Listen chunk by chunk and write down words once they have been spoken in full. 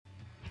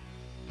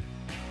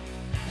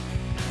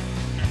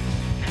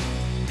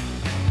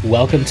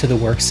Welcome to the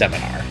Work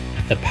Seminar,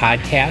 the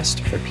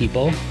podcast for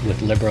people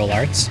with liberal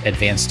arts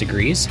advanced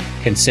degrees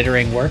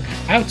considering work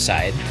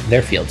outside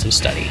their fields of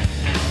study.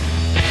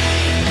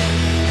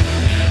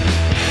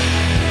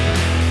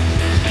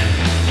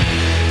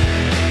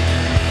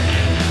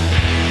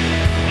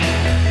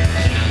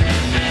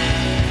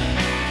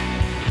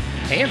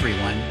 Hey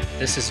everyone,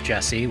 this is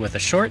Jesse with a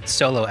short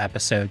solo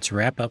episode to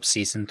wrap up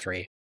Season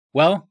 3.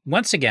 Well,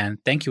 once again,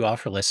 thank you all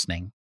for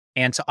listening,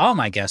 and to all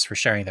my guests for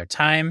sharing their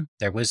time,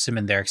 their wisdom,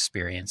 and their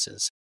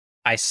experiences.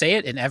 I say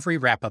it in every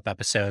wrap-up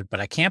episode, but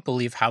I can't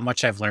believe how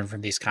much I've learned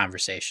from these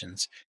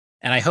conversations,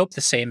 and I hope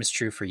the same is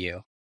true for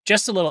you.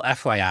 Just a little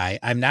FYI,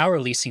 I'm now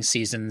releasing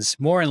seasons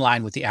more in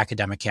line with the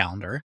academic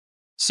calendar,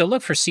 so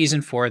look for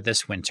Season 4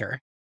 this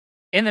winter.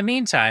 In the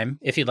meantime,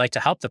 if you'd like to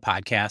help the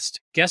podcast,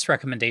 guest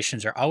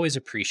recommendations are always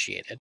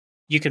appreciated.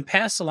 You can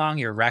pass along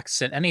your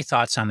recs and any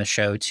thoughts on the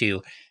show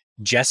to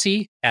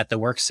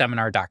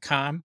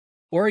jesse@theworkseminar.com,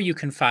 or you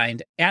can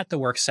find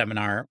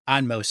 @theworkseminar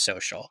on most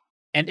social.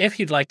 And if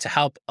you'd like to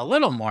help a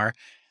little more,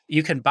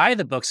 you can buy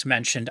the books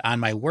mentioned on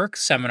my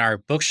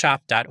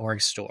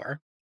workseminarbookshop.org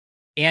store.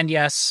 And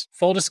yes,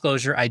 full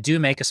disclosure, I do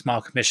make a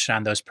small commission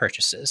on those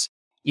purchases.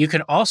 You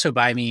can also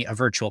buy me a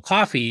virtual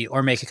coffee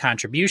or make a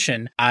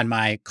contribution on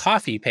my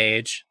Ko-fi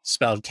page,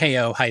 spelled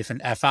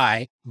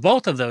Ko-fi.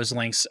 Both of those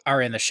links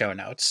are in the show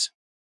notes.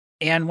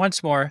 And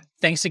once more,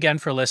 thanks again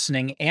for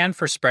listening and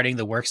for spreading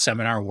the Work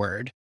Seminar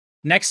word.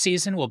 Next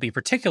season will be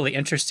particularly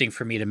interesting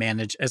for me to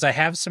manage as I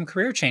have some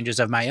career changes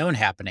of my own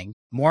happening.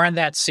 More on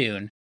that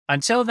soon.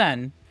 Until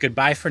then,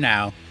 goodbye for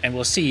now, and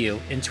we'll see you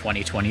in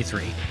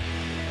 2023.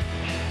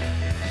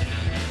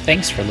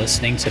 Thanks for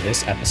listening to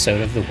this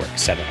episode of the Work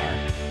Seminar.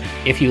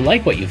 If you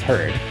like what you've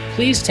heard,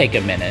 please take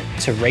a minute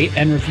to rate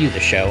and review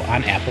the show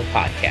on Apple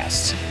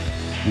Podcasts.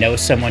 Know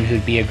someone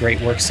who'd be a great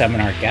Work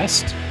Seminar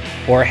guest?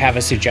 Or have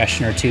a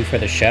suggestion or two for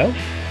the show?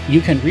 You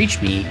can reach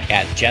me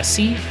at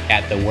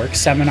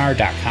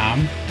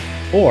jesse@theworkseminar.com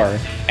or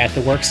at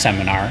The Work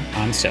Seminar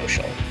on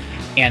social.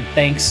 And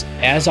thanks,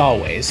 as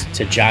always,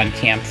 to John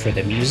Camp for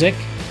the music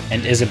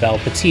and Isabel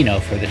Patino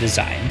for the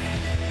design.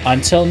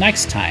 Until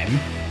next time,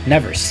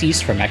 never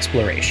cease from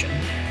exploration.